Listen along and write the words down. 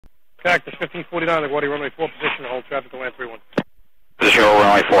Cactus 1549, LaGuardia runway 4 position, hold traffic to land 31. Position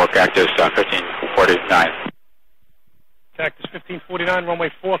runway 4, Cactus 1549. Cactus 1549, runway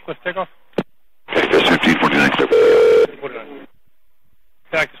 4, cliff takeoff. Cactus 1549, cliff. 1549.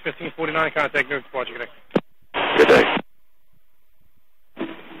 Cactus 1549, contact Newark departure connect. Good day.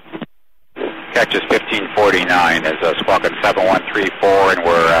 Cactus 1549 is squawking 7134, and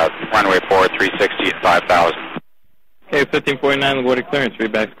we're runway 4, 360 at 5,000. Okay, 1549, LaGuardia clearance,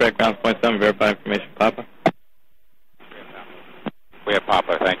 reback, correct, ground point 7, verify information, Papa. We have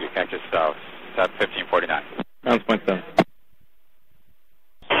Papa, thank you, Cactus 1549. Ground point 7.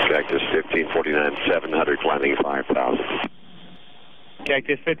 Cactus 1549, 700, climbing 5,000.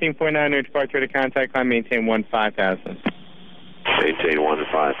 Cactus 1549, new departure to contact, climb, maintain 15,000. Maintain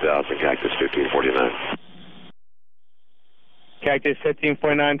 15,000, Cactus 1549. Cactus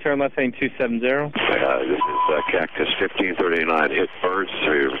 1549, turn left heading 270. This is Cactus 1539, hit birds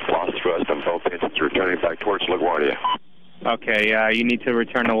to lost thrust on both engines, returning back towards LaGuardia. Okay, you need to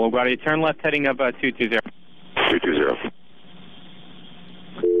return to LaGuardia. Turn left heading up 220. 220.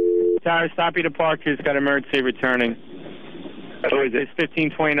 Tower, stop your departures, got emergency returning. It's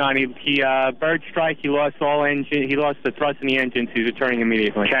 1529. He bird strike. He lost all engine. He lost the thrust in the engines. He's returning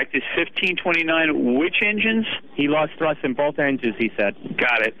immediately. Cactus 1529. Which engines? He lost thrust in both engines. He said.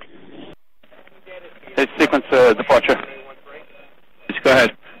 Got it. It's sequence departure. Just go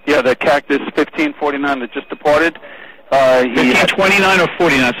ahead. Yeah, the Cactus 1549 that just departed. 1529 or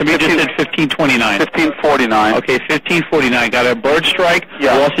 49? Somebody just said 1529. 1549. Okay, 1549. Got a bird strike.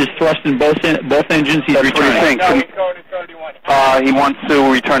 Yeah. Lost his thrust in both engines. He's That's returning. what he thinks. He wants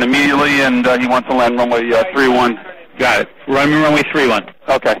to return immediately, and he wants to land runway 31. Got it. Runway 31.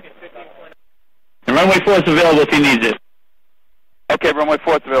 Okay. And runway 4 is available if he needs it. Okay, runway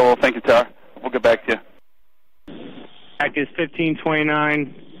 4 is available. Thank you, Tara. We'll get back to you. Cactus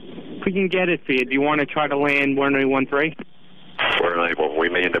 1529. If we can get it for you, do you want to try to land runway 13? We're unable. We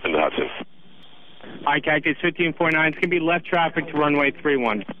may end up in the Hudson. All right, Cactus 1549. It's going to be left traffic to runway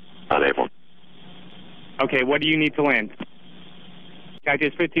 31. Unable. Okay, what do you need to land?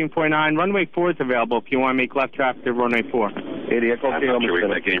 Cactus 1549. Runway 4 is available if you want to make left traffic to runway 4. I'm not sure we can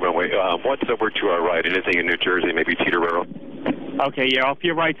make any runway. What's over to our right? Anything in New Jersey? Maybe Teterboro? Okay, yeah, off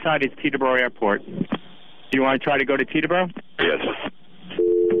your right side is Teterboro Airport. Do you want to try to go to Teterboro? Yes.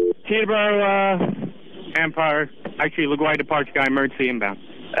 Teterboro, Empire, actually, LaGuardia departure guy, emergency inbound.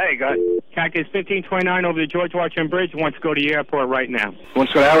 Hey, guys. Cactus 1529 over the George Washington Bridge, wants to go to your airport right now.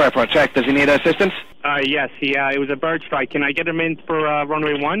 Wants to go to our airport. Check. Does he need assistance? Yes, it was a bird strike. Can I get him in for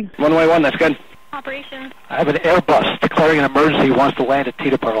runway 1? Runway 1, that's good. Operations. I have an Airbus declaring an emergency. He wants to land at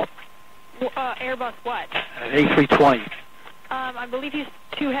Teterboro. Airbus what? An A320. I believe he's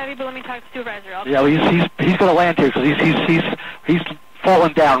too heavy, but let me talk to supervisor. Yeah, well, he's going to land here because he's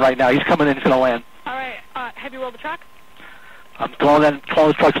falling down right now. He's coming in. He's going to land. All right. Have you rolled the truck? I'm calling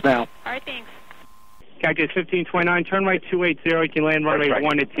the trucks now. All right, thanks. Cactus 1529, turn right 280. You can land runway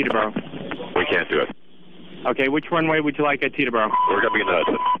 1 at Teterboro. We can't do it. Okay, which runway would you like at Teterboro? We're going to be in the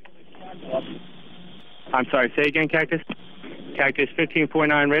Hudson. I'm sorry, say again, Cactus? Cactus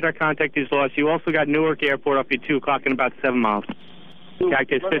 1549, radar contact is lost. You also got Newark Airport up at 2 o'clock in about 7 miles.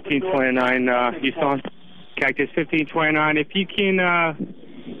 Cactus 1529, you saw Cactus 1529, if you can,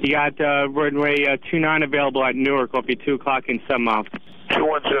 you got runway 29 available at Newark up at 2 o'clock in 7 miles.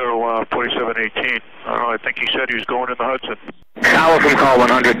 210, 4718. I think he said he was going in the Hudson. Tower from call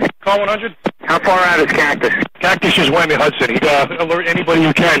 100. Call 100. How far out is Cactus? Cactus just went in Hudson. He'd alert anybody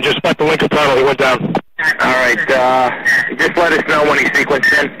you can. Just about the Lincoln Tunnel. He went down. All right, just let us know when he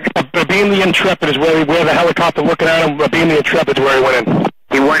sequenced in. Beam the Intrepid is where we have a helicopter looking at him. Beam the Intrepid is where he went in.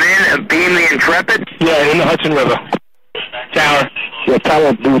 He went in and beamed the Intrepid? Yeah, in the Hudson River. Tower. Yeah,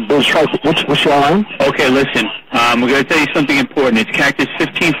 Tower, the strike. What's your line? Okay, listen. We're going to tell you something important. It's Cactus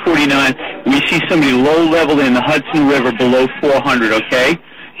 1549. We see somebody low level in the Hudson River below 400, okay?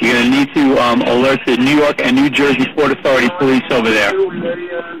 You're going to need to alert the New York and New Jersey Port Authority police over there.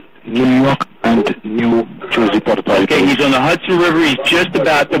 New York and New Jersey Port Authority. Okay, he's on the Hudson River. He's just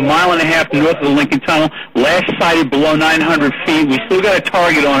about a mile and a half north of the Lincoln Tunnel. Last sighted below 900 feet. We still got a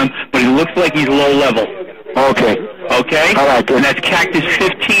target on him, but he looks like he's low level. Okay. Okay? All right, good. And that's Cactus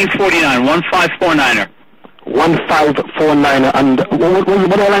 1549, 1549er. 1549er. And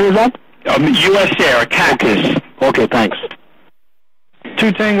what airline is that? U.S. Air, Cactus. Okay, thanks.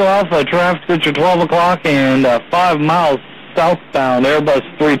 2 Tango Alpha, traffic at 12 o'clock and 5 miles southbound, Airbus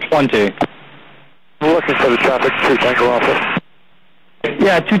 320. Looking for the traffic, 2 Tango Alpha.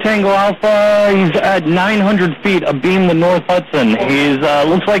 Yeah, 2 Tango Alpha, he's at 900 feet abeam the North Hudson. He's,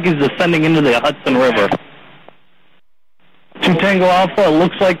 looks like he's descending into the Hudson River. 2 Tango Alpha, it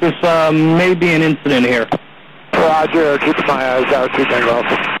looks like this may be an incident here. Roger, keeping my eyes out, 2 Tango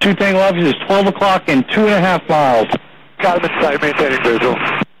Alpha. 2 Tango Alpha is 12 o'clock and 2.5 miles. Got him in sight, maintaining visual.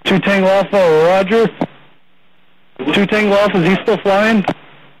 2 Tango Alpha, roger. 2 Tango Alpha, is he still flying?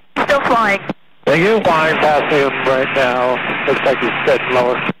 Still flying. Thank you. Flying past him right now. Looks like he's getting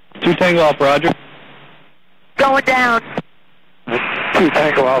lower. 2 Tango Alpha, roger. Going down. 2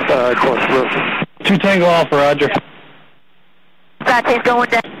 Tango Alpha, course roof. 2 Tango Alpha, roger. Cactus going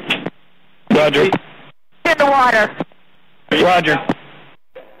down. Roger. In the water. Roger.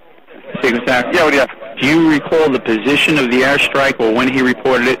 Signal Tac. Yeah, what do you have? Do you recall the position of the airstrike or when he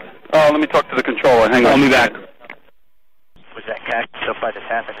reported it? Let me talk to the controller. Hang on. Call me back. Was that Cactus so far this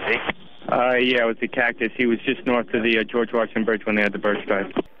happened, see? Yeah, it was the Cactus. He was just north of the George Washington Bridge when they had the bird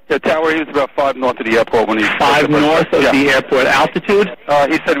strike. Yeah, Tower, he was about 5 north of the airport when he... 5 north of the airport. Altitude?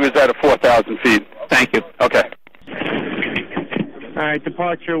 He said he was at 4,000 feet. Thank you. Okay. All right,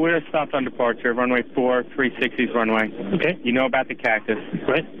 departure. We're stopped on departure. Runway 4, 360's runway. Okay. You know about the Cactus.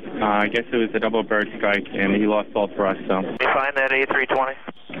 Right. I guess it was a double bird strike, and he lost all for us, so. Did you find that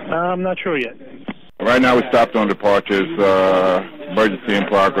A320? I'm not sure yet. Right now we stopped on departures. Emergency in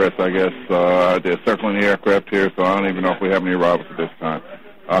progress, I guess. They're circling the aircraft here, so I don't even know if we have any arrivals at this time.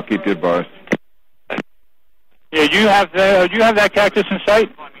 I'll keep you advised. Yeah, do you have that Cactus in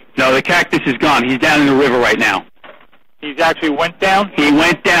sight? No, the Cactus is gone. He's down in the river right now. He's actually went down? He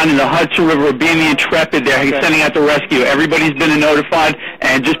went down in the Hudson River, being the Intrepid there. He's sending out the rescue. Everybody's been notified,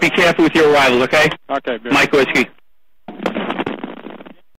 and just be careful with your arrivals, okay? Okay, good. Mike Whiskey.